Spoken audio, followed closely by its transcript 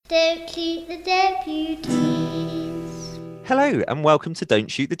Don't shoot the deputies. Hello and welcome to Don't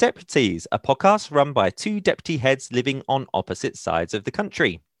Shoot the Deputies, a podcast run by two deputy heads living on opposite sides of the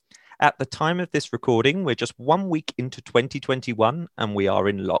country. At the time of this recording, we're just 1 week into 2021 and we are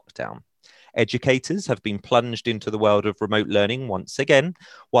in lockdown. Educators have been plunged into the world of remote learning once again,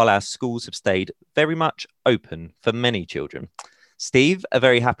 while our schools have stayed very much open for many children. Steve, a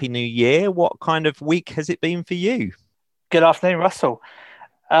very happy new year. What kind of week has it been for you? Good afternoon, Russell.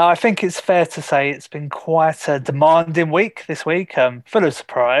 I think it's fair to say it's been quite a demanding week this week, full of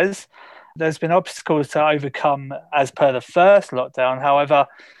surprise. There's been obstacles to overcome as per the first lockdown. However,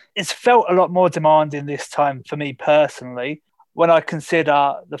 it's felt a lot more demanding this time for me personally. When I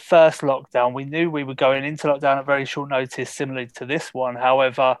consider the first lockdown, we knew we were going into lockdown at very short notice, similarly to this one.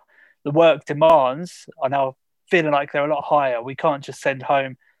 However, the work demands are now feeling like they're a lot higher. We can't just send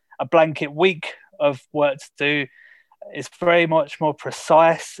home a blanket week of work to do. It's very much more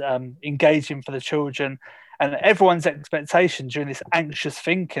precise, engaging for the children, and everyone's expectation during this anxious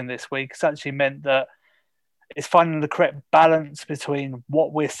thinking this week has actually meant that it's finding the correct balance between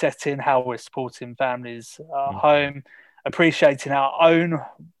what we're setting, how we're supporting families at home, appreciating our own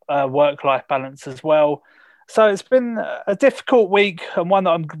work-life balance as well. So it's been a difficult week and one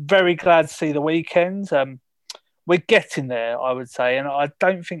that I'm very glad to see the weekend. We're getting there, I would say, and I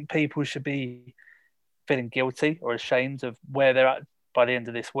don't think people should be feeling guilty or ashamed of where they're at by the end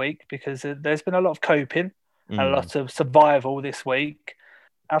of this week, because there's been a lot of coping and a lot of survival this week.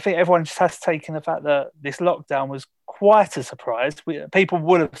 I think everyone just has to take in the fact that this lockdown was quite a surprise. People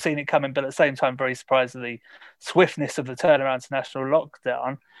would have seen it coming, but at the same time, very surprised at the swiftness of the turnaround to national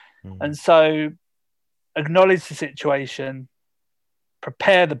lockdown. And so acknowledge the situation,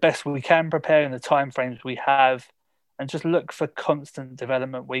 prepare the best we can, prepare in the timeframes we have, and just look for constant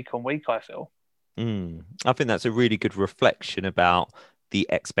development week on week, I feel. I think that's a really good reflection about the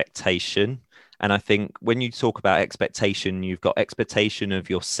expectation. And I think when you talk about expectation, you've got expectation of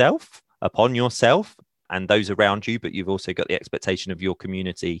yourself, upon yourself and those around you, but you've also got the expectation of your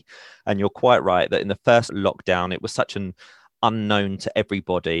community. And you're quite right that in the first lockdown, it was such an unknown to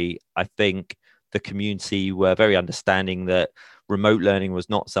everybody. I think the community were very understanding that remote learning was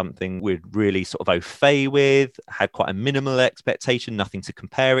not something we'd really sort of au fait with, had quite a minimal expectation, nothing to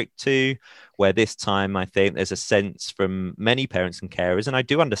compare it to, where this time I think there's a sense from many parents and carers, and I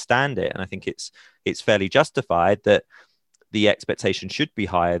do understand it, and I think it's fairly justified that the expectation should be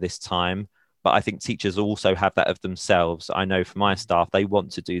higher this time. But I think teachers also have that of themselves. I know for my staff, they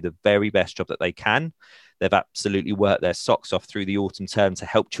want to do the very best job that they can. They've absolutely worked their socks off through the autumn term to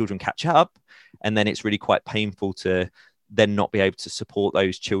help children catch up. And then it's really quite painful to then not be able to support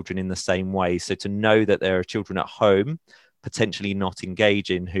those children in the same way. So to know that there are children at home potentially not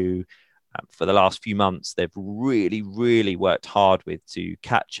engaging who for the last few months they've really, really worked hard with to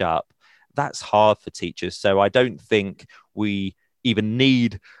catch up, that's hard for teachers. So I don't think we even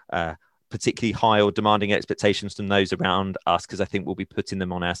need particularly high or demanding expectations from those around us, because I think we'll be putting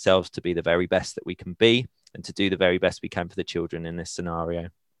them on ourselves to be the very best that we can be and to do the very best we can for the children in this scenario.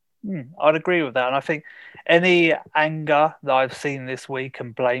 I'd agree with that. And I think any anger that I've seen this week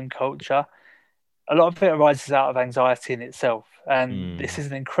and blame culture, a lot of it arises out of anxiety in itself. And this is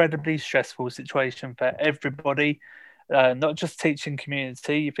an incredibly stressful situation for everybody, not just teaching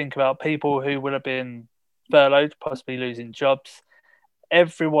community. You think about people who would have been furloughed, possibly losing jobs.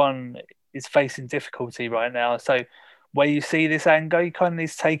 Everyone is facing difficulty right now. So where you see this anger, you kind of need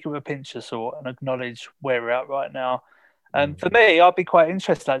to take it with a pinch of salt and acknowledge where we're at right now. And for me, I'd be quite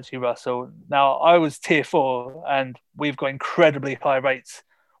interested actually, Russell. Now, I was tier 4 and we've got incredibly high rates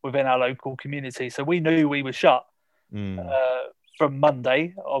within our local community. So we knew we were shut from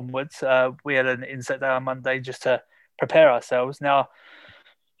Monday onwards. We had an inset day on Monday just to prepare ourselves. Now,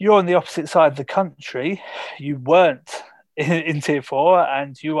 you're on the opposite side of the country. You weren't in tier 4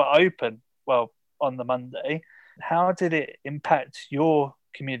 and you were open, well, on the Monday. How did it impact your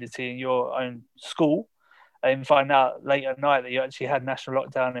community and your own school? And find out late at night that you actually had national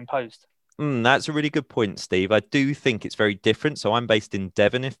lockdown imposed? That's a really good point, Steve. I do think it's very different. So I'm based in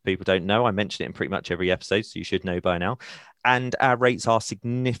Devon. If people don't know, I mention it in pretty much every episode, so you should know by now. And our rates are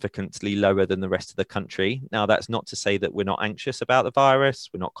significantly lower than the rest of the country. Now, that's not to say that we're not anxious about the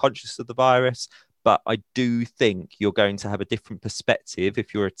virus. We're not conscious of the virus. But I do think you're going to have a different perspective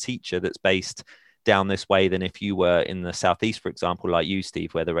if you're a teacher that's based down this way than if you were in the southeast, for example, like you,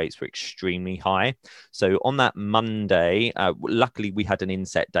 Steve, where the rates were extremely high. So on that Monday, luckily we had an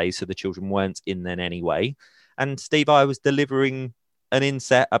inset day, so the children weren't in then anyway. And Steve, I was delivering an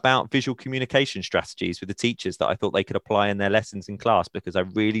inset about visual communication strategies with the teachers that I thought they could apply in their lessons in class, because I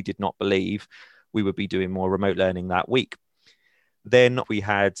really did not believe we would be doing more remote learning that week. Then we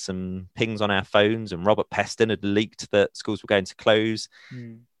had some pings on our phones, and Robert Peston had leaked that schools were going to close.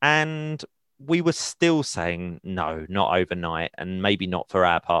 And we were still saying, no, not overnight, and maybe not for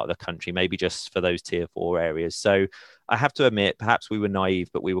our part of the country, maybe just for those tier 4 areas. So I have to admit, perhaps we were naive,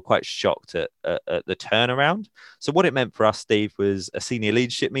 but we were quite shocked at the turnaround. So what it meant for us, Steve, was a senior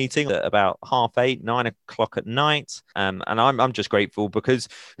leadership meeting at about 8:30, 9 o'clock at night. And I'm just grateful because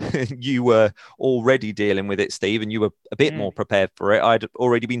you were already dealing with it, Steve, and you were a bit more prepared for it. I'd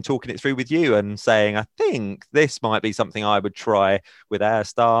already been talking it through with you and saying, I think this might be something I would try with our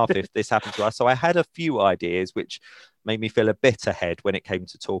staff if this happened to us. So I had a few ideas, which made me feel a bit ahead when it came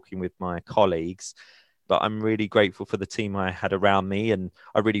to talking with my colleagues. But I'm really grateful for the team I had around me. And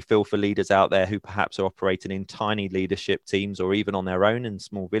I really feel for leaders out there who perhaps are operating in tiny leadership teams or even on their own in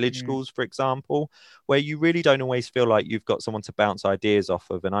small village schools, for example, where you really don't always feel like you've got someone to bounce ideas off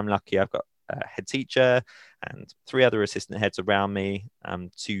of. And I'm lucky I've got a head teacher and 3 other assistant heads around me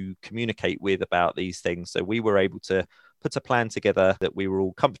to communicate with about these things. So we were able to put a plan together that we were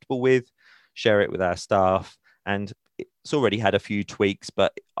all comfortable with, share it with our staff. And it's already had a few tweaks,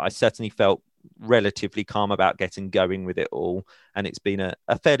 but I certainly felt relatively calm about getting going with it all, and it's been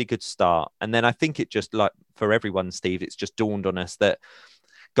a fairly good start. And then I think it just, like for everyone, Steve, it's just dawned on us that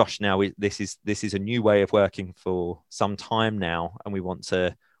gosh, now this is a new way of working for some time now, and we want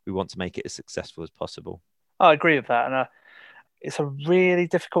to make it as successful as possible. I agree with that, and it's a really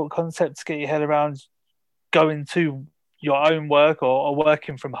difficult concept to get your head around, going to your own work or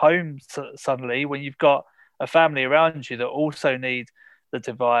working from home suddenly when you've got a family around you that also need the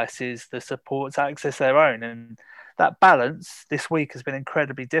devices, the support to access their own. And that balance this week has been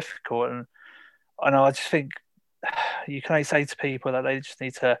incredibly difficult. And I just think you can only say to people that they just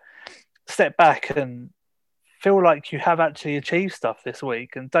need to step back and feel like you have actually achieved stuff this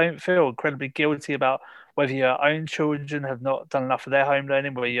week, and don't feel incredibly guilty about whether your own children have not done enough of their home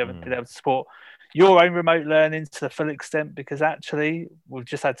learning, whether you haven't been able to support your own remote learning to the full extent, because actually we've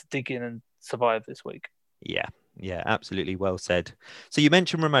just had to dig in and survive this week. Yeah, absolutely. Well said. So you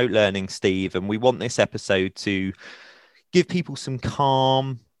mentioned remote learning, Steve, and we want this episode to give people some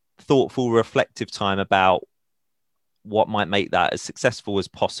calm, thoughtful, reflective time about what might make that as successful as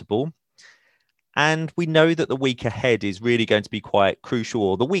possible. And we know that the week ahead is really going to be quite crucial,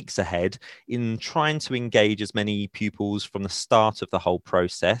 or the weeks ahead, in trying to engage as many pupils from the start of the whole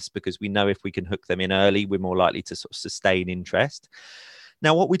process, because we know if we can hook them in early, we're more likely to sort of sustain interest.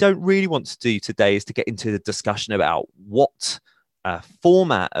 Now, what we don't really want to do today is to get into the discussion about what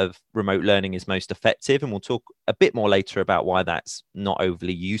format of remote learning is most effective, and we'll talk a bit more later about why that's not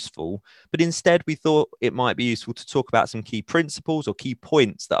overly useful. But instead, we thought it might be useful to talk about some key principles or key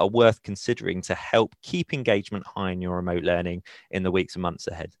points that are worth considering to help keep engagement high in your remote learning in the weeks and months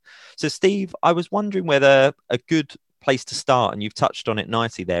ahead. So, Steve, I was wondering whether a good place to start, and you've touched on it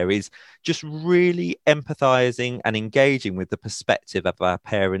nicely there, is just really empathizing and engaging with the perspective of our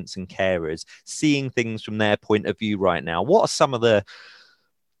parents and carers, seeing things from their point of view right now. What are some of the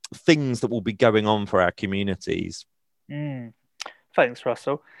things that will be going on for our communities? Thanks,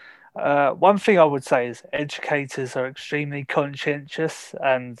 Russell. One thing I would say is educators are extremely conscientious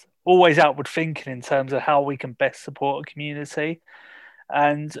and always outward thinking in terms of how we can best support a community.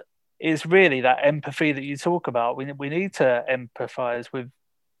 And it's really that empathy that you talk about. We need to empathize with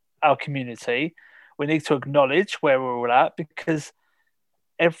our community. We need to acknowledge where we're all at, because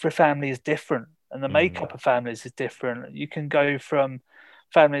every family is different and the makeup of families is different. You can go from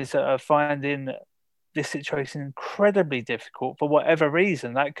families that are finding this situation incredibly difficult for whatever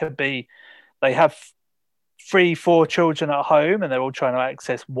reason. That could be they have 3-4 children at home and they're all trying to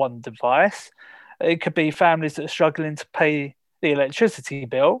access one device. It could be families that are struggling to pay the electricity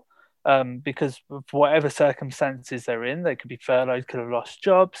bill because of whatever circumstances they're in. They could be furloughed, could have lost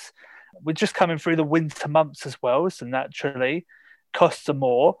jobs. We're just coming through the winter months as well, so naturally costs are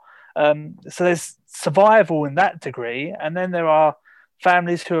more. So there's survival in that degree. And then there are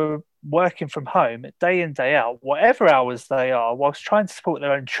families who are working from home day in, day out, whatever hours they are, whilst trying to support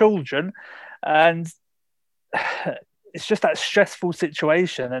their own children. And it's just that stressful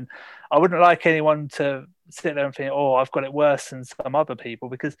situation. And I wouldn't like anyone to sit there and think, oh, I've got it worse than some other people,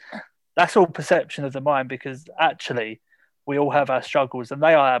 because that's all perception of the mind, because actually we all have our struggles, and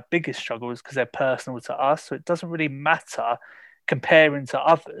they are our biggest struggles because they're personal to us. So it doesn't really matter comparing to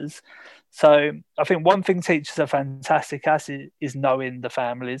others. So I think one thing teachers are fantastic at is knowing the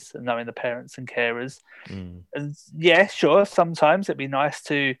families and knowing the parents and carers. And yeah, sure, sometimes it'd be nice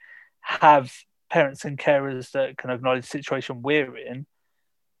to have parents and carers that can acknowledge the situation we're in,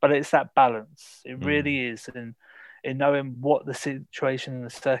 but it's that balance. It really is. And in knowing what the situation and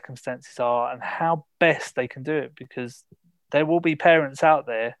the circumstances are and how best they can do it, because there will be parents out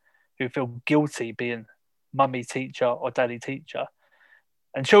there who feel guilty being mummy teacher or daddy teacher.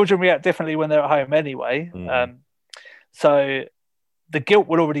 And children react differently when they're at home anyway. So the guilt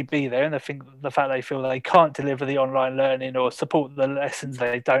will already be there, and the fact they feel they can't deliver the online learning or support the lessons,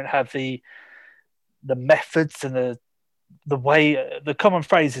 they don't have the methods and the way. The common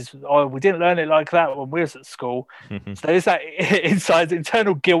phrase is, "Oh, we didn't learn it like that when we was at school." So there's that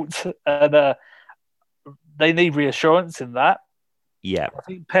internal guilt, and they need reassurance in that. Yeah, I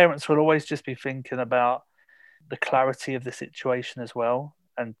think parents will always just be thinking about the clarity of the situation as well,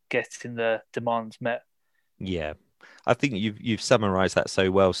 and getting the demands met. Yeah, I think you've summarized that so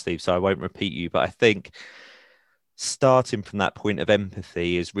well, Steve, so I won't repeat you, but I think starting from that point of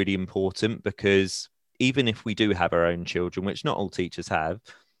empathy is really important, because even if we do have our own children, which not all teachers have,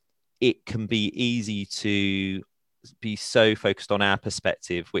 it can be easy to be so focused on our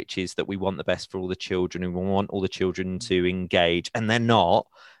perspective, which is that we want the best for all the children and we want all the children to engage, and they're not,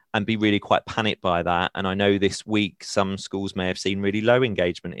 and be really quite panicked by that. And I know this week some schools may have seen really low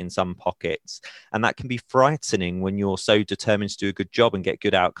engagement in some pockets, and that can be frightening when you're so determined to do a good job and get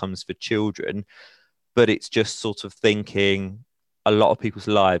good outcomes for children. But it's just sort of thinking a lot of people's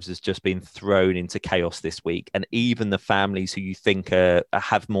lives has just been thrown into chaos this week, and even the families who you think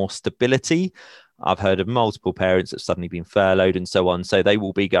have more stability, I've heard of multiple parents that have suddenly been furloughed and so on. So they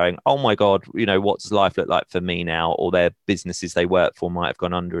will be going, oh my God, what does life look like for me now? Or their businesses they work for might have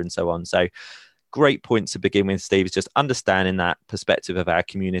gone under and so on. So great point to begin with, Steve, is just understanding that perspective of our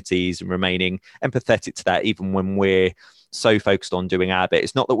communities and remaining empathetic to that, even when we're so focused on doing our bit.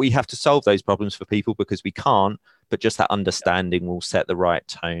 It's not that we have to solve those problems for people, because we can't, but just that understanding will set the right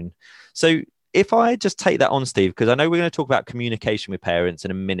tone. So if I just take that on, Steve, because I know we're going to talk about communication with parents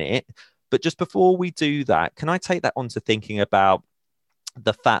in a minute, but just before we do that, can I take that on to thinking about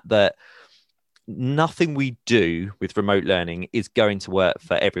the fact that nothing we do with remote learning is going to work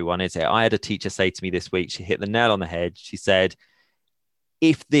for everyone, is it? I had a teacher say to me this week, she hit the nail on the head. She said,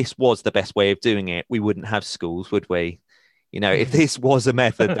 if this was the best way of doing it, we wouldn't have schools, would we? If this was a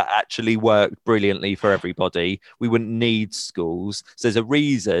method that actually worked brilliantly for everybody, we wouldn't need schools. So there's a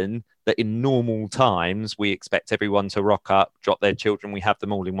reason that in normal times, we expect everyone to rock up, drop their children. We have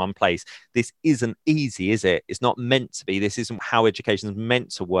them all in one place. This isn't easy, is it? It's not meant to be. This isn't how education is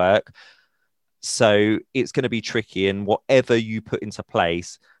meant to work. So it's going to be tricky. And whatever you put into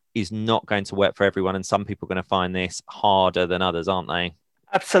place is not going to work for everyone. And some people are going to find this harder than others, aren't they?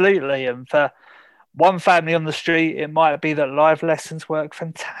 Absolutely. And for one family on the street, it might be that live lessons work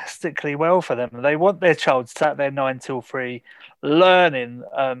fantastically well for them. They want their child sat there 9 till 3 learning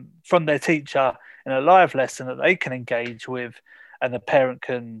from their teacher in a live lesson that they can engage with, and the parent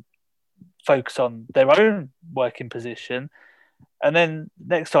can focus on their own working position. And then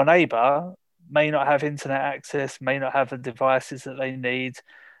next door neighbour may not have internet access, may not have the devices that they need,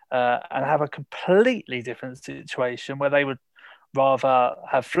 and have a completely different situation where they would rather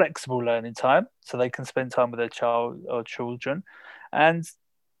have flexible learning time so they can spend time with their child or children, and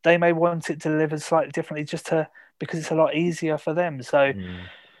they may want it delivered slightly differently because it's a lot easier for them. So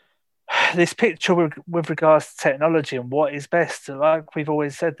this picture with regards to technology and what is best, like we've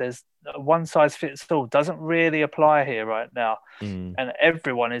always said, there's one size fits all, doesn't really apply here right now. And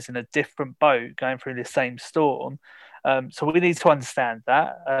everyone is in a different boat going through the same storm. So we need to understand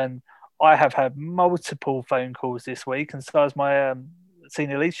that. And I have had multiple phone calls this week, and so has my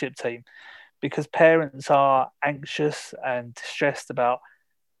senior leadership team, because parents are anxious and distressed about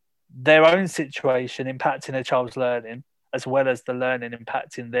their own situation impacting their child's learning, as well as the learning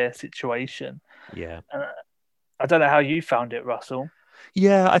impacting their situation. Yeah. I don't know how you found it, Russell.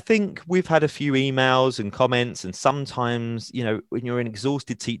 Yeah, I think we've had a few emails and comments, and sometimes, when you're an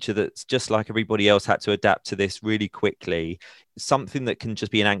exhausted teacher that's just like everybody else had to adapt to this really quickly, something that can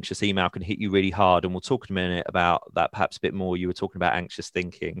just be an anxious email can hit you really hard. And we'll talk in a minute about that perhaps a bit more. You were talking about anxious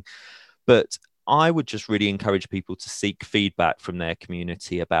thinking, but I would just really encourage people to seek feedback from their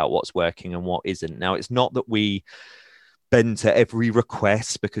community about what's working and what isn't. Now, it's not that we bend to every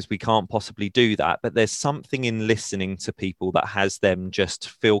request, because we can't possibly do that, but there's something in listening to people that has them just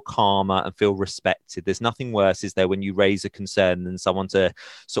feel calmer and feel respected. There's nothing worse, is there, when you raise a concern than someone to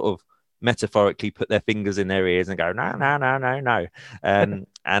sort of metaphorically put their fingers in their ears and go, no. And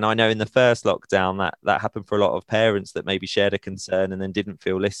I know in the first lockdown that happened for a lot of parents that maybe shared a concern and then didn't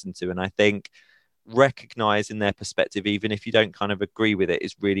feel listened to. And I think recognizing their perspective, even if you don't kind of agree with it,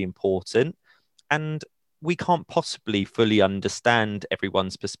 is really important. And we can't possibly fully understand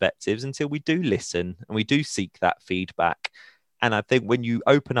everyone's perspectives until we do listen and we do seek that feedback. And I think when you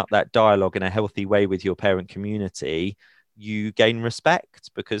open up that dialogue in a healthy way with your parent community, you gain respect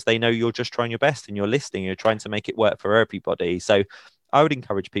because they know you're just trying your best and you're listening, you're trying to make it work for everybody. So I would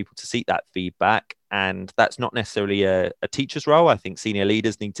encourage people to seek that feedback. And that's not necessarily a teacher's role. I think senior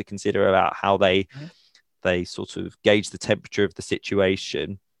leaders need to consider about how they sort of gauge the temperature of the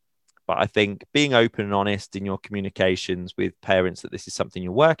situation. But I think being open and honest in your communications with parents that this is something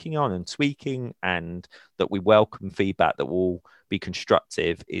you're working on and tweaking, and that we welcome feedback that will be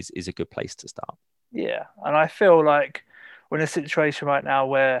constructive is a good place to start. Yeah. And I feel like we're in a situation right now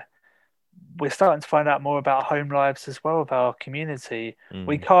where we're starting to find out more about home lives as well, of our community.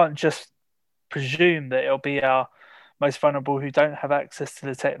 We can't just presume that it'll be our most vulnerable who don't have access to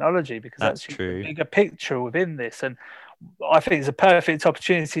the technology, because that's true. A bigger picture within this. And I think it's a perfect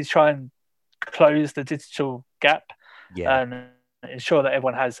opportunity to try and close the digital gap and ensure that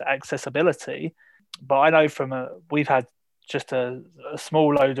everyone has accessibility. But I know we've had just a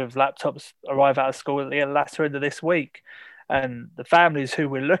small load of laptops arrive out of school at the latter end of this week. And the families who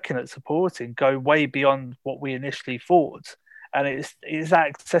we're looking at supporting go way beyond what we initially thought. And it's that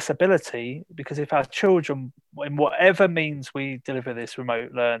accessibility, because if our children, in whatever means we deliver this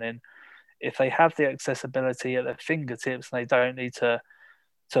remote learning, if they have the accessibility at their fingertips and they don't need to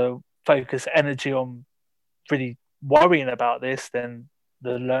focus energy on really worrying about this, then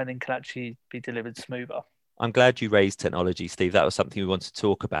the learning can actually be delivered smoother. I'm glad you raised technology, Steve. That was something we wanted to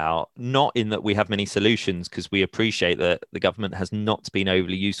talk about, not in that we have many solutions, because we appreciate that the government has not been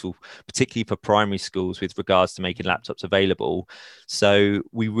overly useful, particularly for primary schools with regards to making laptops available. So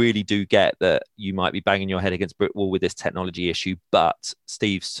we really do get that you might be banging your head against a brick wall with this technology issue. But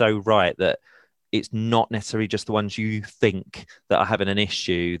Steve's so right that it's not necessarily just the ones you think that are having an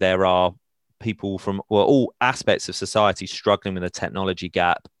issue. There are people from all aspects of society struggling with a technology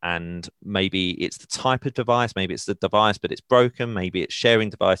gap, and maybe it's the type of device, maybe it's the device but it's broken, maybe it's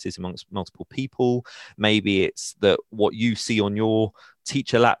sharing devices amongst multiple people, maybe it's that what you see on your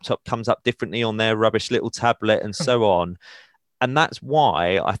teacher laptop comes up differently on their rubbish little tablet, and so on. And that's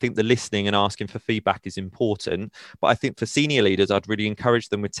why I think the listening and asking for feedback is important. But I think for senior leaders, I'd really encourage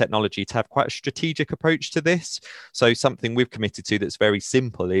them with technology to have quite a strategic approach to this. So something we've committed to that's very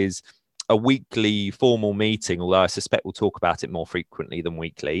simple is a weekly formal meeting, although I suspect we'll talk about it more frequently than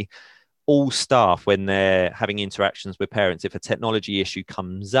weekly. All staff, when they're having interactions with parents, if a technology issue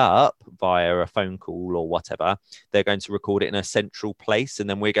comes up via a phone call or whatever, they're going to record it in a central place. And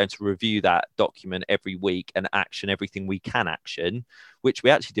then we're going to review that document every week and action everything we can action, which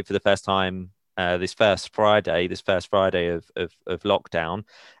we actually did for the first time this first Friday of lockdown.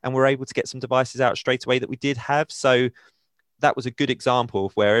 And we're able to get some devices out straight away that we did have. So that was a good example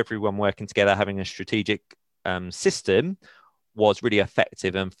of where everyone working together, having a strategic system, was really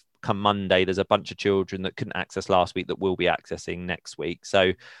effective. And come Monday, there's a bunch of children that couldn't access last week that will be accessing next week.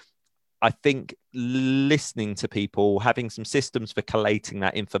 So I think listening to people, having some systems for collating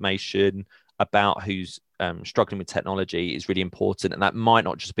that information about who's struggling with technology is really important. And that might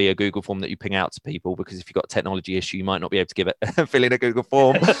not just be a Google form that you ping out to people, because if you've got a technology issue, you might not be able to give it fill in a Google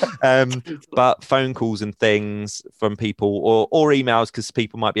form. But phone calls and things from people, or emails, because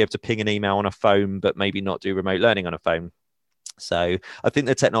people might be able to ping an email on a phone, but maybe not do remote learning on a phone. So I think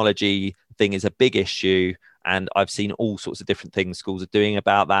the technology thing is a big issue. And I've seen all sorts of different things schools are doing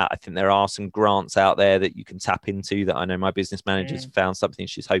about that. I think there are some grants out there that you can tap into that I know my business manager's found something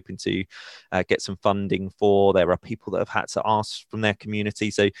she's hoping to get some funding for. There are people that have had to ask from their community.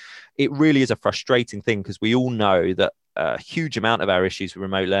 So it really is a frustrating thing, because we all know that a huge amount of our issues with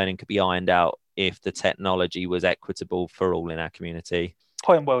remote learning could be ironed out if the technology was equitable for all in our community.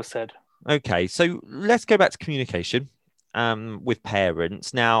 Point well said. Okay, so let's go back to communication with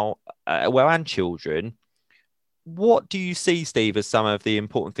parents now, and children. What do you see, Steve, as some of the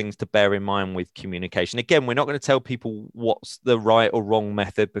important things to bear in mind with communication? Again, we're not going to tell people what's the right or wrong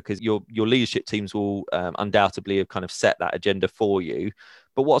method, because your leadership teams will undoubtedly have kind of set that agenda for you.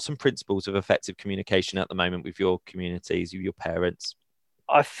 But what are some principles of effective communication at the moment with your communities, with your parents?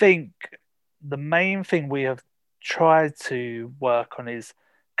 I think the main thing we have tried to work on is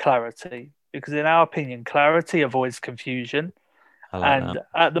clarity, because in our opinion, clarity avoids confusion. And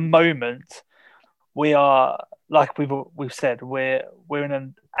at the moment, we are, like we've said, we're in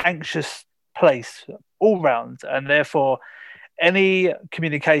an anxious place all round, and therefore any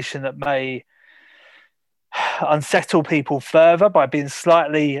communication that may unsettle people further by being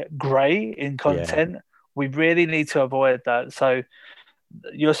slightly grey in content, we really need to avoid that. So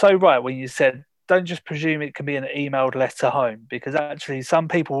you're so right when you said, don't just presume it can be an emailed letter home, because actually some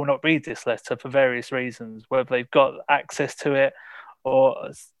people will not read this letter for various reasons, whether they've got access to it, or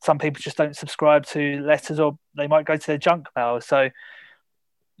some people just don't subscribe to letters, or they might go to their junk mail. So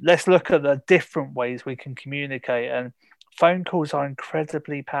let's look at the different ways we can communicate. And phone calls are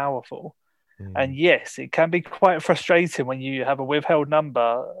incredibly powerful. Mm. And yes, it can be quite frustrating when you have a withheld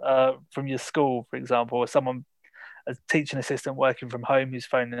number from your school, for example, or someone, a teaching assistant working from home who's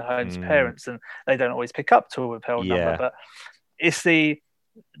phoning home to parents, and they don't always pick up to a withheld number. But it's the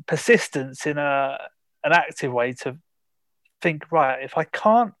persistence in an active way to think, right,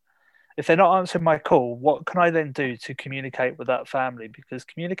 if they're not answering my call, what can I then do to communicate with that family? Because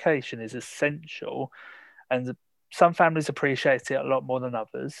communication is essential, and some families appreciate it a lot more than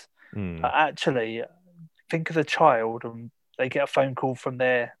others. But actually, think of the child and they get a phone call from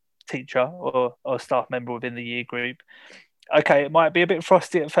their teacher or staff member within the year group. Okay, it might be a bit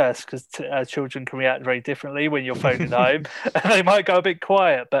frosty at first because children can react very differently when you're phoning home. They might go a bit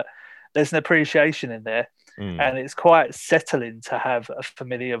quiet, but there's an appreciation in there. And it's quite settling to have a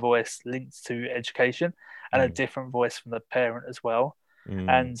familiar voice linked to education and a different voice from the parent as well.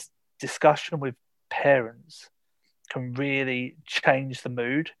 And discussion with parents can really change the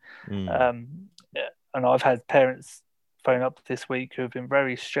mood. And I've had parents phone up this week who have been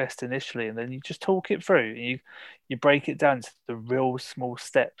very stressed initially, and then you just talk it through and you break it down to the real small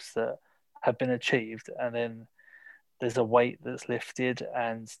steps that have been achieved, and then there's a weight that's lifted,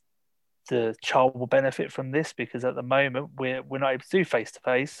 and the child will benefit from this, because at the moment we're not able to do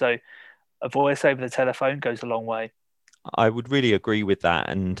face-to-face, so a voice over the telephone goes a long way. I would really agree with that.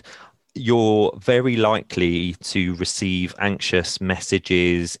 And you're very likely to receive anxious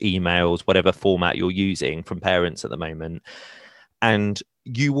messages, emails, whatever format you're using from parents at the moment. And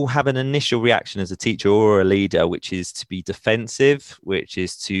you will have an initial reaction as a teacher or a leader, which is to be defensive, which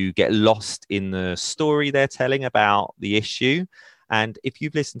is to get lost in the story they're telling about the issue. And if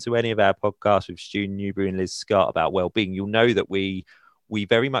you've listened to any of our podcasts with Stu Newbury and Liz Scott about well-being, you'll know that we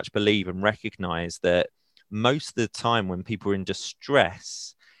very much believe and recognize that most of the time when people are in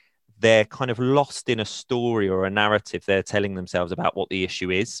distress, they're kind of lost in a story or a narrative they're telling themselves about what the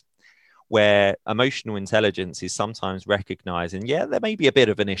issue is, where emotional intelligence is sometimes recognizing, yeah, there may be a bit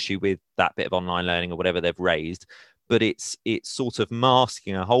of an issue with that bit of online learning or whatever they've raised, but it's sort of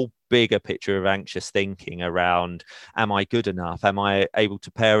masking a whole bigger picture of anxious thinking around, am I good enough? Am I able to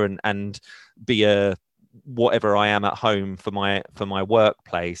parent and be a whatever I am at home for my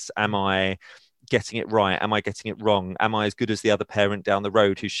workplace? Am I getting it right? Am I getting it wrong? Am I as good as the other parent down the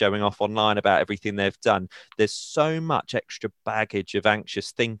road who's showing off online about everything they've done? There's so much extra baggage of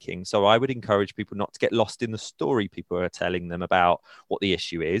anxious thinking. So I would encourage people not to get lost in the story people are telling them about what the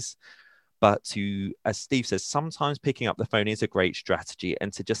issue is, but to, as Steve says, sometimes picking up the phone is a great strategy,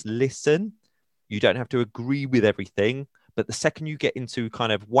 and to just listen. You don't have to agree with everything, but the second you get into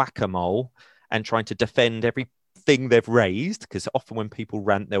kind of whack-a-mole and trying to defend every thing they've raised, because often when people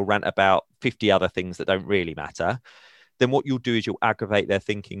rant, they'll rant about 50 other things that don't really matter, then what you'll do is you'll aggravate their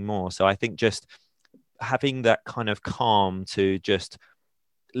thinking more. So I think just having that kind of calm to just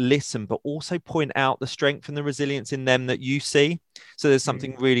listen, but also point out the strength and the resilience in them that you see. So there's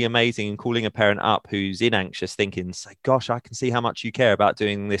something really amazing in calling a parent up who's in anxious thinking, say, gosh, I can see how much you care about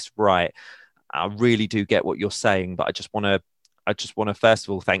doing this right. I really do get what you're saying, but I just want to first of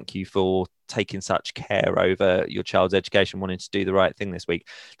all thank you for taking such care over your child's education, wanting to do the right thing this week.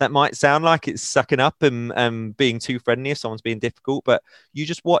 That might sound like it's sucking up and being too friendly if someone's being difficult, but you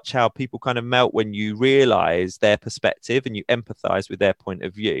just watch how people kind of melt when you realize their perspective and you empathize with their point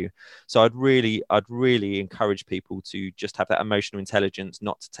of view. So I'd really encourage people to just have that emotional intelligence,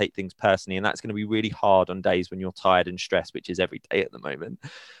 not to take things personally. And that's going to be really hard on days when you're tired and stressed, which is every day at the moment.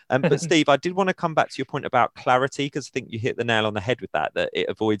 But Steve, I did want to come back to your point about clarity, because I think you hit the nail on the head with that it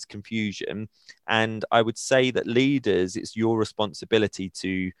avoids confusion. And I would say that leaders, it's your responsibility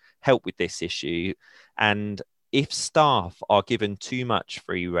to help with this issue. And if staff are given too much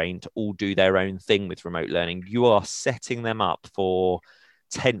free rein to all do their own thing with remote learning, you are setting them up for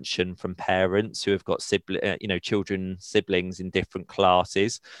tension from parents who have got siblings in different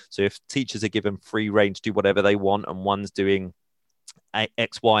classes. So if teachers are given free rein to do whatever they want, and one's doing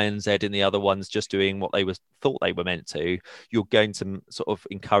X, Y, and Z, and the other one's just doing what they thought they were meant to, you're going to sort of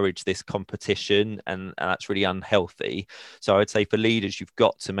encourage this competition, and that's really unhealthy. So I would say for leaders, you've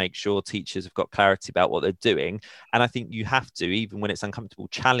got to make sure teachers have got clarity about what they're doing. And I think you have to, even when it's uncomfortable,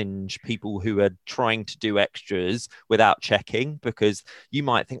 challenge people who are trying to do extras without checking, because you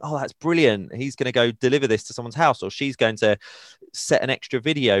might think, oh, that's brilliant, he's going to go deliver this to someone's house, or she's going to set an extra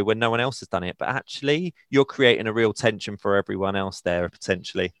video when no one else has done it. But actually, you're creating a real tension for everyone else there,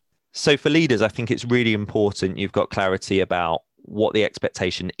 potentially. So for leaders, I think it's really important you've got clarity about what the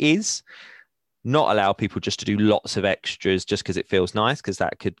expectation is. Not allow people just to do lots of extras just because it feels nice, because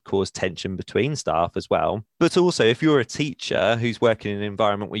that could cause tension between staff as well. But also, if you're a teacher who's working in an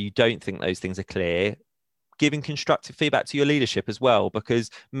environment where you don't think those things are clear, giving constructive feedback to your leadership as well, because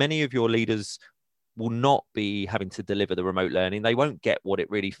many of your leaders will not be having to deliver the remote learning. They won't get what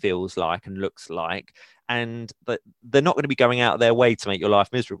it really feels like and looks like. And they're not going to be going out of their way to make your life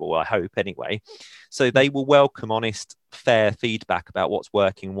miserable, I hope anyway. So they will welcome honest, fair feedback about what's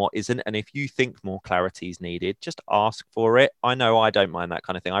working, what isn't. And if you think more clarity is needed, just ask for it. I know I don't mind that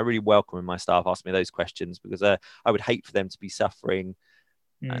kind of thing. I really welcome when my staff ask me those questions, because I would hate for them to be suffering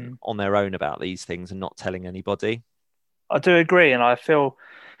on their own about these things and not telling anybody. I do agree. And I feel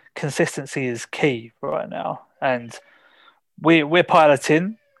consistency is key right now. And we're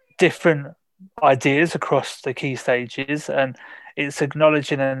piloting different ideas across the key stages, and it's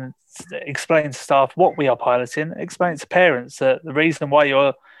acknowledging and explaining to staff what we are piloting, explaining to parents that the reason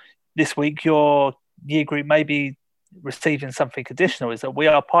why this week your year group may be receiving something additional is that we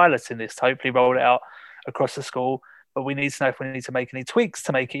are piloting this to hopefully roll it out across the school, but we need to know if we need to make any tweaks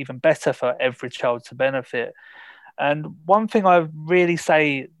to make it even better for every child to benefit. And one thing I really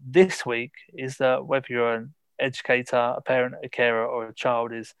say this week is that whether you're an educator, a parent, a carer, or a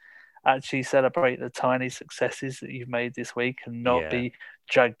child, is actually celebrate the tiny successes that you've made this week and not be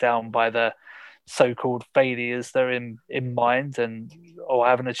dragged down by the so-called failures that are in mind and or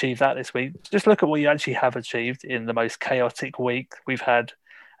haven't achieved that this week. Just look at what you actually have achieved in the most chaotic week we've had,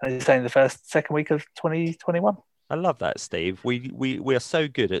 and it's only the second week of 2021. I love that, Steve. We are so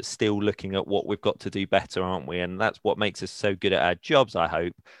good at still looking at what we've got to do better, aren't we? And that's what makes us so good at our jobs, I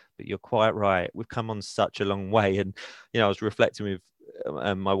hope. But you're quite right. We've come on such a long way. And, I was reflecting with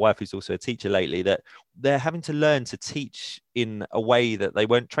my wife, who's also a teacher lately, that they're having to learn to teach in a way that they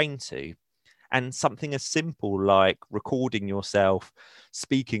weren't trained to. And something as simple like recording yourself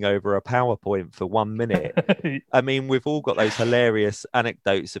speaking over a PowerPoint for 1 minute. I mean, we've all got those hilarious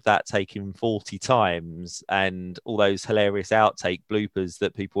anecdotes of that taking 40 times, and all those hilarious outtake bloopers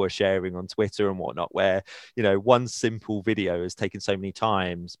that people are sharing on Twitter and whatnot, where, one simple video has taken so many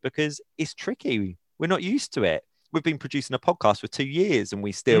times because it's tricky. We're not used to it. We've been producing a podcast for 2 years and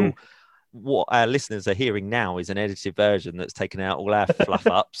we still... What our listeners are hearing now is an edited version that's taken out all our fluff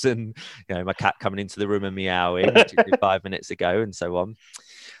ups and, my cat coming into the room and meowing, which we did 5 minutes ago, and so on.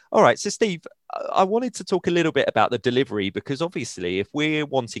 All right. So, Steve, I wanted to talk a little bit about the delivery, because obviously if we're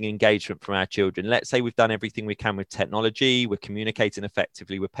wanting engagement from our children, let's say we've done everything we can with technology, we're communicating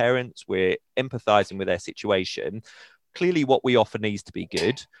effectively with parents, we're empathizing with their situation. Clearly what we offer needs to be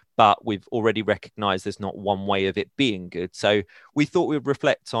good, but we've already recognized there's not one way of it being good. So we thought we'd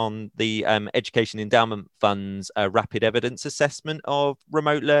reflect on the Education Endowment Fund's rapid evidence assessment of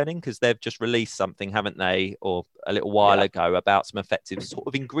remote learning, because they've just released something, haven't they, or a little while ago, about some effective sort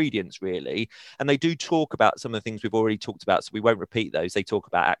of ingredients, really. And they do talk about some of the things we've already talked about, so we won't repeat those. They talk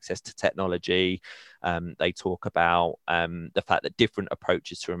about access to technology. They talk about the fact that different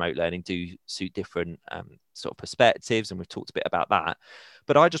approaches to remote learning do suit different sort of perspectives, and we've talked a bit about that.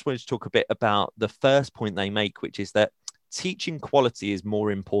 But I just wanted to talk a bit about the first point they make, which is that teaching quality is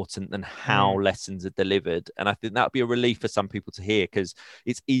more important than how lessons are delivered. And I think that would be a relief for some people to hear, because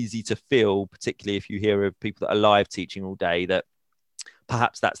it's easy to feel, particularly if you hear of people that are live teaching all day, that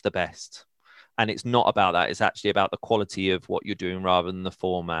perhaps that's the best. And it's not about that. It's actually about the quality of what you're doing rather than the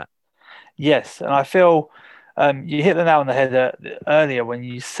format. Yes. And I feel you hit the nail on the head earlier when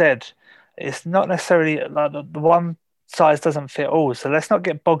you said it's not necessarily like the one size doesn't fit all. So let's not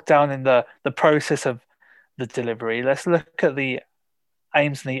get bogged down in the process of the delivery. Let's look at the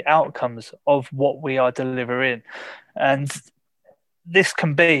aims and the outcomes of what we are delivering. And this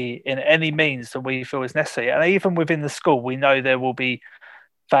can be in any means that we feel is necessary. And even within the school, we know there will be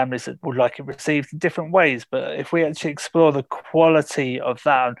families that would like it received in different ways. But if we actually explore the quality of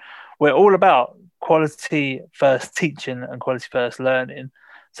that, we're all about quality first teaching and quality first learning.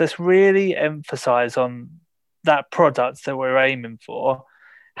 So let's really emphasize on that product that we're aiming for,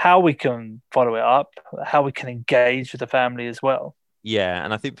 how we can follow it up, how we can engage with the family as well. Yeah,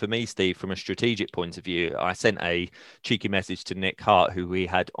 and I think for me, Steve, from a strategic point of view, I sent a cheeky message to Nick Hart, who we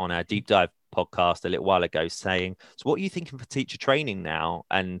had on our deep dive podcast a little while ago, saying, so what are you thinking for teacher training now?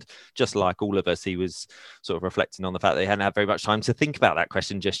 And just like all of us, he was sort of reflecting on the fact that he hadn't had very much time to think about that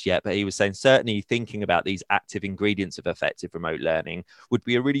question just yet, but he was saying certainly thinking about these active ingredients of effective remote learning would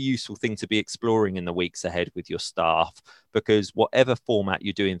be a really useful thing to be exploring in the weeks ahead with your staff, because whatever format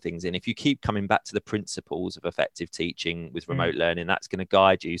you're doing things in, if you keep coming back to the principles of effective teaching with remote learning, that's going to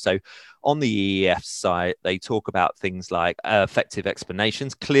guide you. So on the EEF site, they talk about things like effective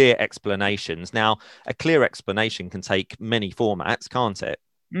explanations, clear explanations. Now, a clear explanation can take many formats, can't it?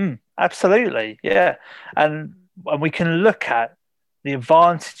 Absolutely, yeah. And we can look at the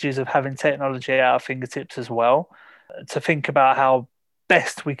advantages of having technology at our fingertips as well, to think about how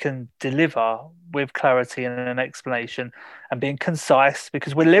best we can deliver with clarity and an explanation and being concise,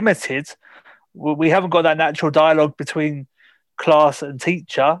 because we're limited. We haven't got that natural dialogue between class and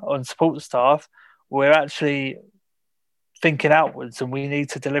teacher and support staff. We're actually thinking outwards, and we need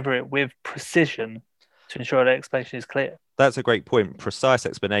to deliver it with precision to ensure that explanation is clear. That's a great point. Precise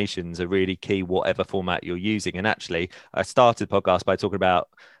explanations are really key, whatever format you're using. And actually, I started the podcast by talking about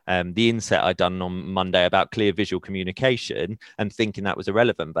the inset I'd done on Monday about clear visual communication and thinking that was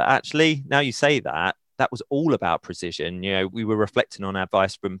irrelevant. But actually, now you say that, that was all about precision. You know, we were reflecting on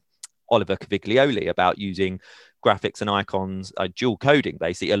advice from Oliver Caviglioli about using graphics and icons, dual coding,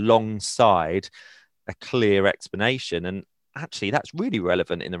 basically, alongside a clear explanation. And actually, that's really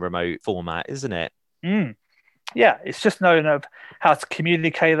relevant in the remote format, isn't it? Yeah, it's just knowing of how to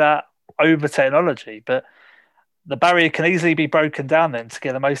communicate that over technology, but the barrier can easily be broken down then to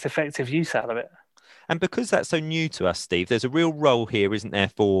get the most effective use out of it. And because that's so new to us, Steve, there's a real role here, isn't there,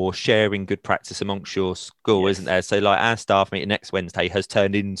 for sharing good practice amongst your school, Yes. isn't there? So like our staff meeting next Wednesday has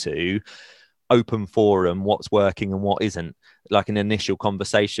turned into open forum, what's working and what isn't, like an initial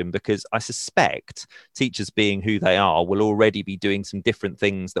conversation, because I suspect teachers, being who they are, will already be doing some different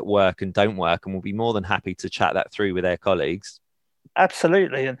things that work and don't work, and will be more than happy to chat that through with their colleagues.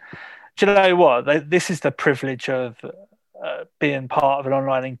 Absolutely. And do you know what? This is the privilege of being part of an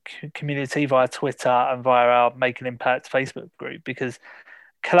online community via Twitter and via our Make an Impact Facebook group, because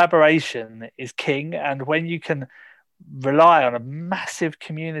collaboration is king. And when you can rely on a massive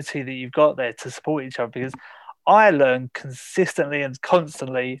community that you've got there to support each other, because I learn consistently and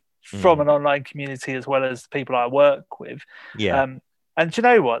constantly from an online community as well as the people I work with. Yeah. And do you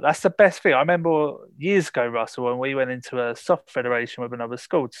know what? That's the best thing. I remember years ago, Russell, when we went into a soft federation with another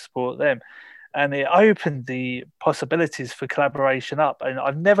school to support them, and it opened the possibilities for collaboration up. And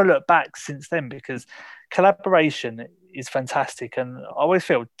I've never looked back since then, because collaboration is fantastic. And I always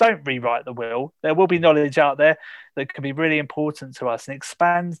feel, don't rewrite the wheel. There will be knowledge out there that can be really important to us and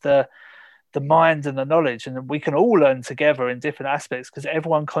expands the mind and the knowledge. And we can all learn together in different aspects, because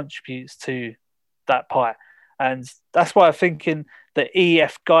everyone contributes to that pie. And that's why I'm thinking the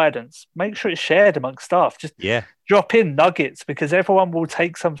EF guidance, make sure it's shared amongst staff. Just drop in nuggets, because everyone will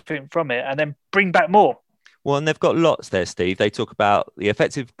take something from it and then bring back more. Well, and they've got lots there, Steve. They talk about the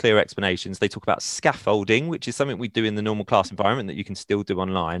effective, clear explanations. They talk about scaffolding, which is something we do in the normal class environment that you can still do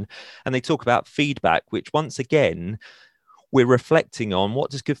online. And they talk about feedback, which once again, we're reflecting on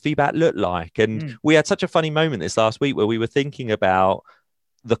what does good feedback look like. And we had such a funny moment this last week where we were thinking about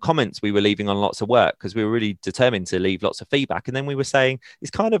the comments we were leaving on lots of work, because we were really determined to leave lots of feedback. And then we were saying, it's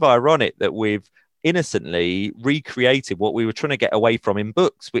kind of ironic that we've innocently recreated what we were trying to get away from in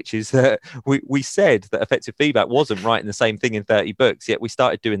books, which is that we said that effective feedback wasn't writing the same thing in 30 books, yet we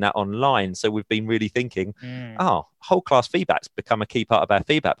started doing that online. So we've been really thinking, whole class feedback's become a key part of our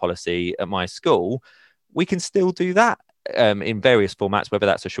feedback policy at my school. We can still do that in various formats, whether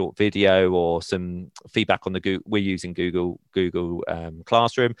that's a short video or some feedback on the Google. We're using Google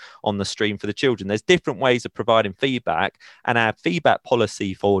Classroom on the stream for the children. There's different ways of providing feedback, and our feedback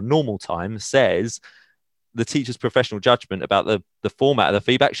policy for normal time says the teacher's professional judgment about the format of the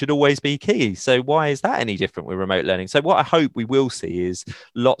feedback should always be key. So why is that any different with remote learning? So what I hope we will see is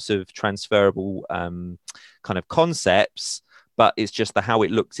lots of transferable kind of concepts, but it's just the how it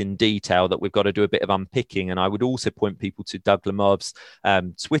looks in detail that we've got to do a bit of unpicking. And I would also point people to Doug Lemov's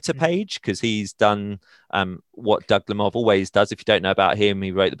Twitter page, because he's done what Doug Lemov always does. If you don't know about him,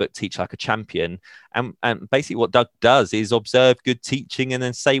 he wrote the book Teach Like a Champion. And basically what Doug does is observe good teaching and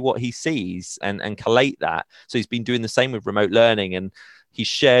then say what he sees and collate that. So he's been doing the same with remote learning, and he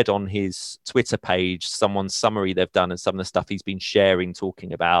shared on his Twitter page someone's summary they've done and some of the stuff he's been sharing,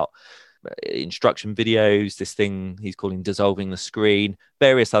 talking about instruction videos, this thing he's calling dissolving the screen,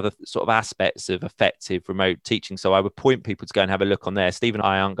 various other sort of aspects of effective remote teaching. So I would point people to go and have a look on there. Steve and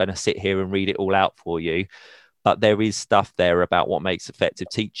I aren't going to sit here and read it all out for you, but there is stuff there about what makes effective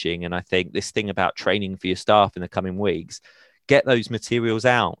teaching. And I think this thing about training for your staff in the coming weeks, get those materials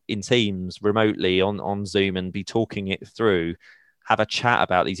out in Teams remotely on Zoom and be talking it through. Have a chat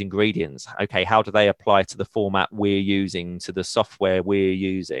about these ingredients. Okay, how do they apply to the format we're using, to the software we're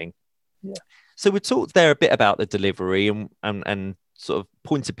using? Yeah. So we talked there a bit about the delivery and sort of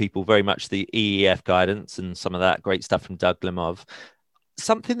pointed people very much to the EEF guidance and some of that great stuff from Doug Lemov.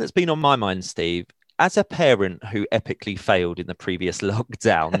 Something that's been on my mind, Steve, as a parent who epically failed in the previous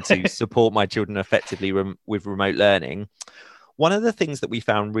lockdown to support my children effectively with remote learning, one of the things that we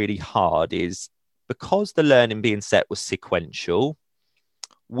found really hard is, because the learning being set was sequential,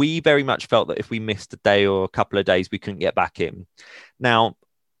 we very much felt that if we missed a day or a couple of days, we couldn't get back in. Now,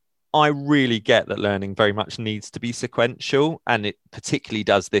 I really get that learning very much needs to be sequential, and it particularly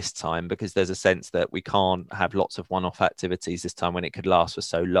does this time because there's a sense that we can't have lots of one-off activities this time when it could last for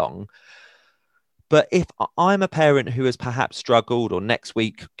so long. But if I'm a parent who has perhaps struggled, or next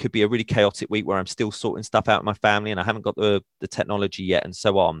week could be a really chaotic week where I'm still sorting stuff out in my family and I haven't got the technology yet and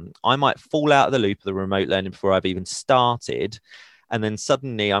so on, I might fall out of the loop of the remote learning before I've even started. And then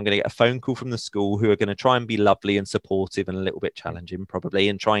suddenly I'm going to get a phone call from the school who are going to try and be lovely and supportive and a little bit challenging, probably,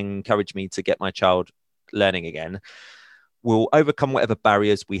 and try and encourage me to get my child learning again. We'll overcome whatever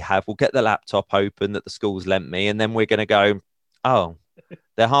barriers we have. We'll get the laptop open that the school's lent me. And then we're going to go, oh,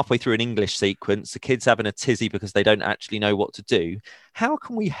 they're halfway through an English sequence. The kid's having a tizzy because they don't actually know what to do. How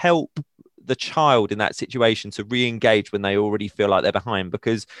can we help the child in that situation to re-engage when they already feel like they're behind?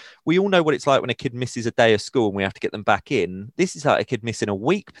 Because we all know what it's like when a kid misses a day of school and we have to get them back in. This is like a kid missing a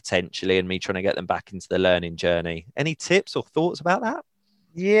week potentially, and me trying to get them back into the learning journey. Any tips or thoughts about that?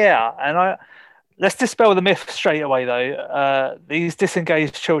 Yeah, and let's dispel the myth straight away though. These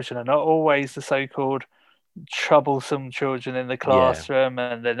disengaged children are not always the so-called troublesome children in the classroom,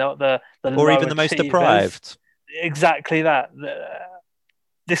 and they're not the or even the most deprived. Exactly that.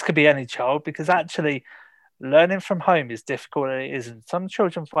 This could be any child, because actually learning from home is difficult and it isn't. Some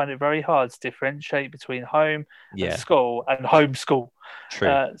children find it very hard to differentiate between home and school and homeschool.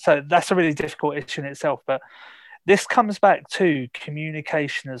 True. So that's a really difficult issue in itself. But this comes back to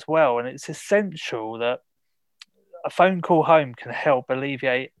communication as well, and it's essential that a phone call home can help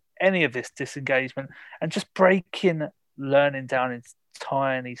alleviate any of this disengagement and just breaking learning down into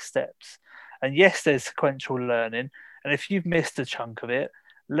tiny steps. And yes, there's sequential learning, and if you've missed a chunk of it,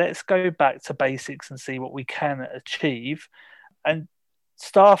 let's go back to basics and see what we can achieve. And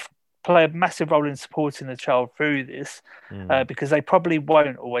staff play a massive role in supporting the child through this, because they probably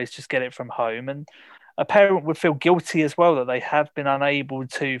won't always just get it from home, and a parent would feel guilty as well that they have been unable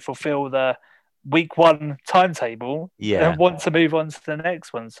to fulfill the week one timetable and want to move on to the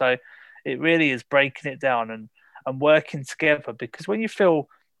next one. So it really is breaking it down and working together, because when you feel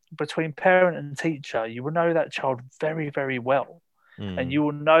between parent and teacher, you will know that child very, very well. And you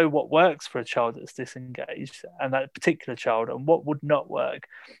will know what works for a child that's disengaged and that particular child, and what would not work.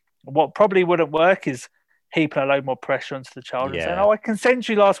 What probably wouldn't work is heaping a load more pressure onto the child and saying, oh, I can send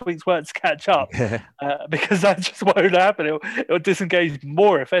you last week's work to catch up, because that just won't happen. It'll disengage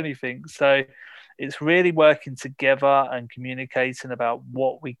more, if anything. So it's really working together and communicating about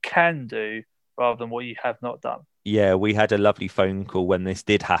what we can do rather than what you have not done. Yeah, we had a lovely phone call when this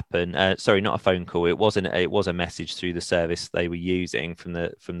did happen. Sorry, not a phone call. It was a message through the service they were using from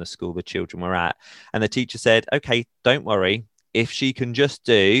the school the children were at. And the teacher said, okay, don't worry. If she can just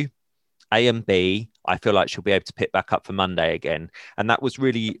do A and B, I feel like she'll be able to pick back up for Monday again. And that was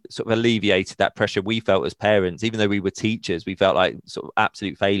really sort of alleviated that pressure we felt as parents. Even though we were teachers, we felt like sort of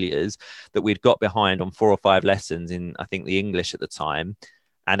absolute failures that we'd got behind on 4 or 5 lessons in, I think, the English at the time.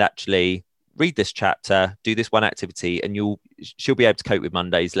 And actually read this chapter, do this one activity, and she'll be able to cope with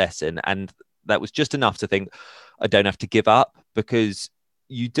Monday's lesson. And that was just enough to think, I don't have to give up, because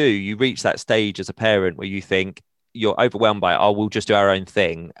you reach that stage as a parent where you think you're overwhelmed by it. Oh, we'll just do our own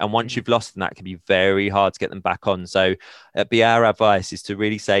thing. And once you've lost them, that can be very hard to get them back on. So it'd be our advice is to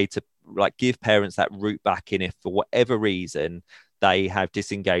really say to give parents that route back in if for whatever reason they have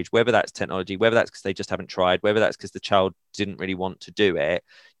disengaged, whether that's technology, whether that's because they just haven't tried, whether that's because the child didn't really want to do it,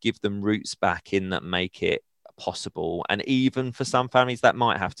 give them routes back in that make it possible. And even for some families, that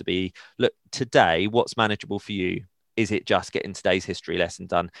might have to be, look, today, what's manageable for you? Is it just getting today's history lesson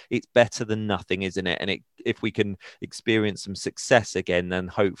done? It's better than nothing, isn't it? And if we can experience some success again, then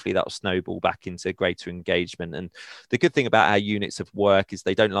hopefully that'll snowball back into greater engagement. And the good thing about our units of work is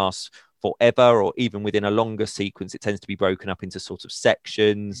they don't last forever, or even within a longer sequence, it tends to be broken up into sort of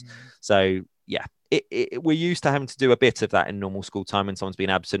sections. So yeah, we're used to having to do a bit of that in normal school time when someone's been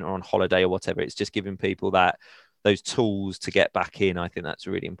absent or on holiday or whatever. It's just giving people those tools to get back in. I think that's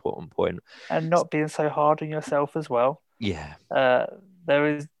a really important point. And not being so hard on yourself as well. Yeah.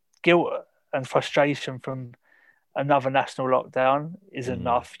 There is guilt and frustration from another national lockdown is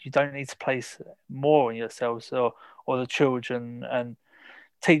enough. You don't need to place more on yourselves or the children. And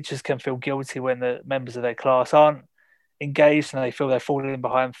teachers can feel guilty when the members of their class aren't engaged and they feel they're falling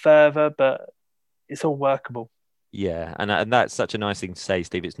behind further, but it's all workable. Yeah, and that's such a nice thing to say,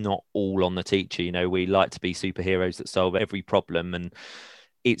 Steve. It's not all on the teacher. We like to be superheroes that solve every problem, and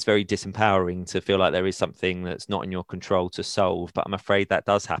it's very disempowering to feel like there is something that's not in your control to solve. But I'm afraid that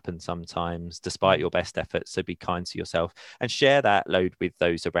does happen sometimes, despite your best efforts. So be kind to yourself and share that load with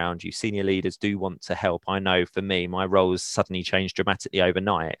those around you. Senior leaders do want to help. I know for me, my role has suddenly changed dramatically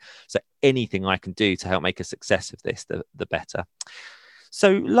overnight. So anything I can do to help make a success of this, the better.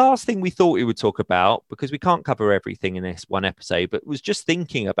 So, last thing we thought we would talk about, because we can't cover everything in this one episode, but was just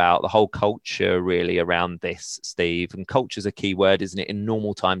thinking about the whole culture really around this, Steve. And culture is a key word, isn't it, in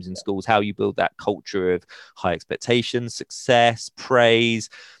normal times in schools, how you build that culture of high expectations, success, praise.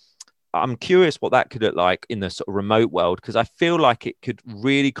 I'm curious what that could look like in the sort of remote world, because I feel like it could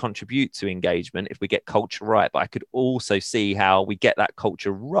really contribute to engagement if we get culture right. But I could also see how we get that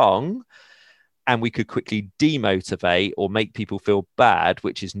culture wrong and we could quickly demotivate or make people feel bad,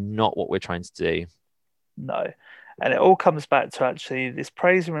 which is not what we're trying to do. No. And it all comes back to actually this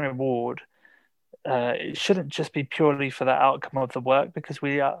praise and reward. It shouldn't just be purely for that outcome of the work, because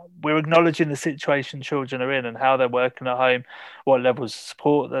we're acknowledging the situation children are in and how they're working at home, what levels of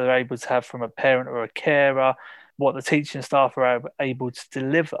support they're able to have from a parent or a carer, what the teaching staff are able to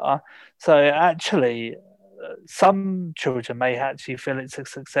deliver. So actually, some children may actually feel it's a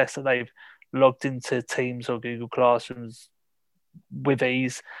success that they've logged into Teams or Google Classrooms with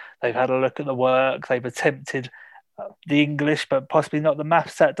ease. They've had a look at the work, they've attempted the English, but possibly not the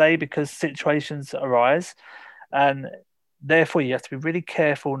maths that day because situations arise. And therefore, you have to be really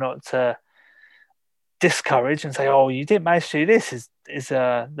careful not to discourage and say, oh, you didn't manage to do this. Is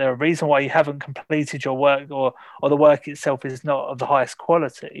there a reason why you haven't completed your work, or the work itself is not of the highest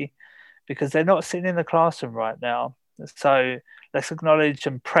quality? Because they're not sitting in the classroom right now. So let's acknowledge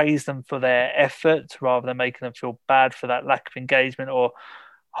and praise them for their effort rather than making them feel bad for that lack of engagement or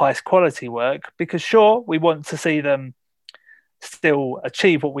highest quality work. Because sure, we want to see them still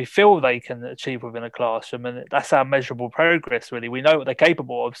achieve what we feel they can achieve within a classroom, and that's our measurable progress, really. We know what they're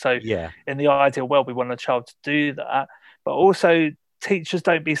capable of. So in the ideal world, we want a child to do that. But also, teachers,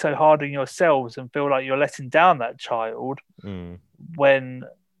 don't be so hard on yourselves and feel like you're letting down that child when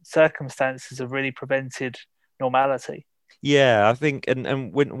circumstances have really prevented normality. Yeah, I think,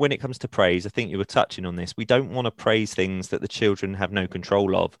 and when it comes to praise, I think you were touching on this. We don't want to praise things that the children have no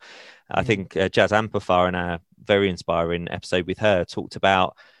control of. I think Jazz Amplifar, in our very inspiring episode with her, talked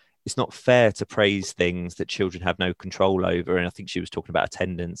about it's not fair to praise things that children have no control over. And I think she was talking about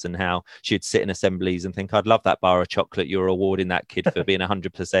attendance and how she'd sit in assemblies and think, I'd love that bar of chocolate you're awarding that kid for being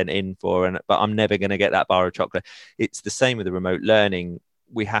 100% in for, but I'm never going to get that bar of chocolate. It's the same with the remote learning.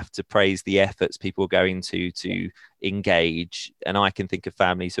 We have to praise the efforts people are going to engage. And I can think of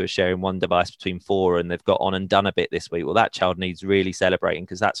families who are sharing one device between 4 and they've got on and done a bit this week. Well, that child needs really celebrating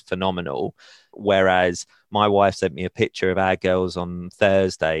because that's phenomenal. Whereas my wife sent me a picture of our girls on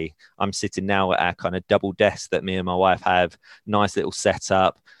Thursday. I'm sitting now at our kind of double desk that me and my wife have, nice little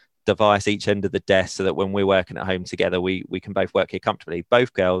setup, device each end of the desk so that when we're working at home together, we can both work here comfortably.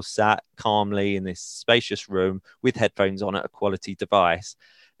 Both girls sat calmly in this spacious room with headphones on at a quality device.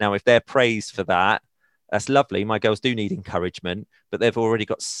 Now, if they're praised for that, that's lovely. My girls do need encouragement, but they've already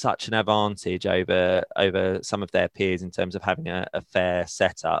got such an advantage over some of their peers in terms of having a fair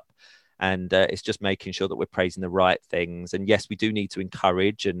setup. And it's just making sure that we're praising the right things. And yes, we do need to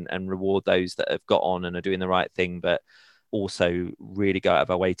encourage and reward those that have got on and are doing the right thing, but also really go out of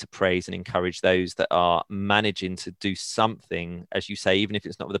our way to praise and encourage those that are managing to do something, as you say, even if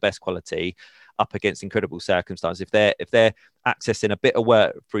it's not with the best quality, up against incredible circumstances. If they're accessing a bit of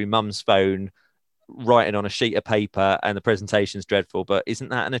work through mum's phone, writing on a sheet of paper, and the presentation's dreadful, but isn't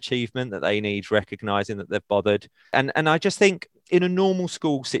that an achievement that they need recognizing that they've bothered? And I just think in a normal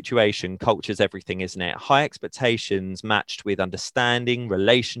school situation, culture's everything, isn't it? High expectations matched with understanding,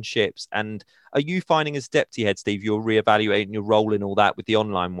 relationships. And are you finding as deputy head, Steve, you're reevaluating your role in all that with the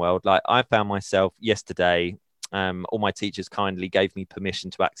online world? Like I found myself yesterday, all my teachers kindly gave me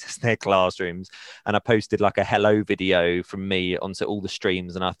permission to access their classrooms, and I posted like a hello video from me onto all the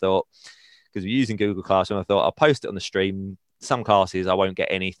streams. And I thought, because we're using Google Classroom, I thought I'll post it on the stream. Some classes I won't get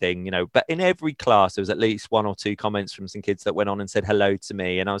anything, but in every class there was at least 1 or 2 comments from some kids that went on and said hello to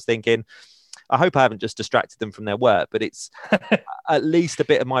me. And I was thinking, I hope I haven't just distracted them from their work, but it's at least a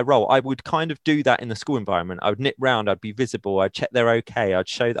bit of my role. I would kind of do that in the school environment. I would nip round, I'd be visible, I'd check they're okay, I'd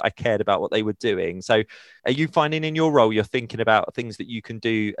show that I cared about what they were doing. So are you finding in your role, you're thinking about things that you can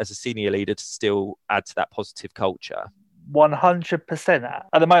do as a senior leader to still add to that positive culture? 100%.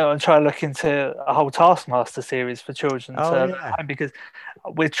 At the moment, I'm trying to look into a whole Taskmaster series for children because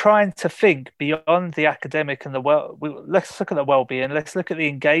we're trying to think beyond the academic and let's look at the well-being, let's look at the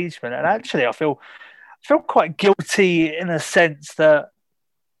engagement. And actually, I feel quite guilty in a sense that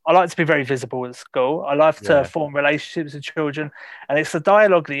I like to be very visible at school. I like to form relationships with children, and it's the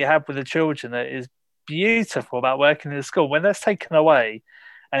dialogue that you have with the children that is beautiful about working in the school. When that's taken away,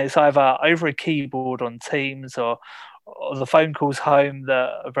 and it's either over a keyboard on Teams or the phone calls home that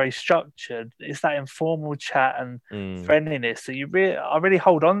are very structured, it's that informal chat and friendliness that I really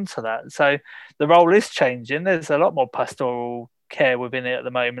hold on to that. So the role is changing. There's a lot more pastoral care within it at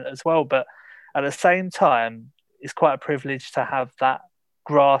the moment as well. But at the same time, it's quite a privilege to have that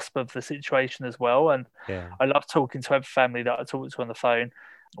grasp of the situation as well. And I love talking to every family that I talk to on the phone,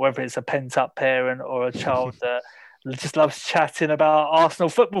 whether it's a pent-up parent or a child that just loves chatting about Arsenal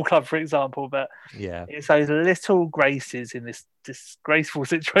Football Club, for example. But it's those little graces in this disgraceful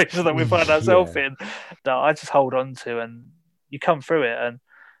situation that we find ourselves in that I just hold on to, and you come through it. And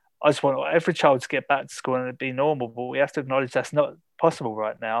I just want every child to get back to school and it be normal, but we have to acknowledge that's not possible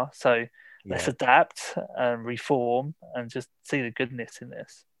right now. So let's adapt and reform and just see the goodness in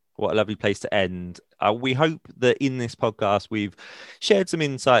this. What a lovely place to end. We hope that in this podcast, we've shared some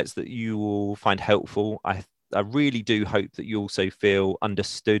insights that you will find helpful. I really do hope that you also feel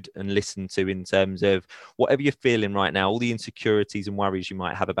understood and listened to in terms of whatever you're feeling right now, all the insecurities and worries you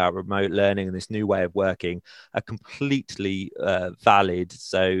might have about remote learning and this new way of working are completely valid.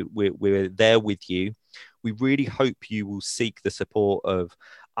 So we're there with you. We really hope you will seek the support of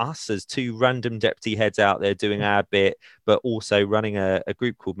us as two random deputy heads out there doing our bit, but also running a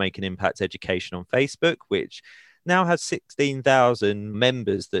group called Make an Impact Education on Facebook, which now has 16,000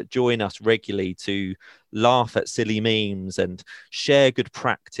 members that join us regularly to laugh at silly memes and share good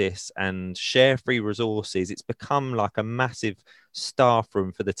practice and share free resources. It's become like a massive staff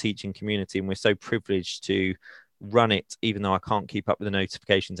room for the teaching community, and we're so privileged to run it, even though I can't keep up with the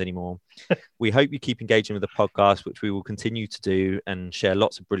notifications anymore. We hope you keep engaging with the podcast, which we will continue to do, and share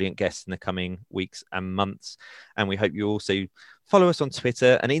lots of brilliant guests in the coming weeks and months. And we hope you also follow us on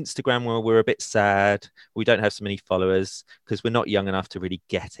Twitter and Instagram, where we're a bit sad we don't have so many followers because we're not young enough to really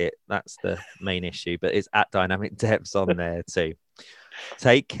get it. That's the main issue, but it's at Dynamic Devs on there too.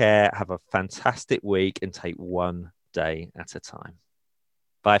 Take care, have a fantastic week, and take one day at a time.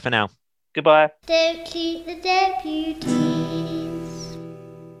 Bye for now. Goodbye. Don't keep the deputy.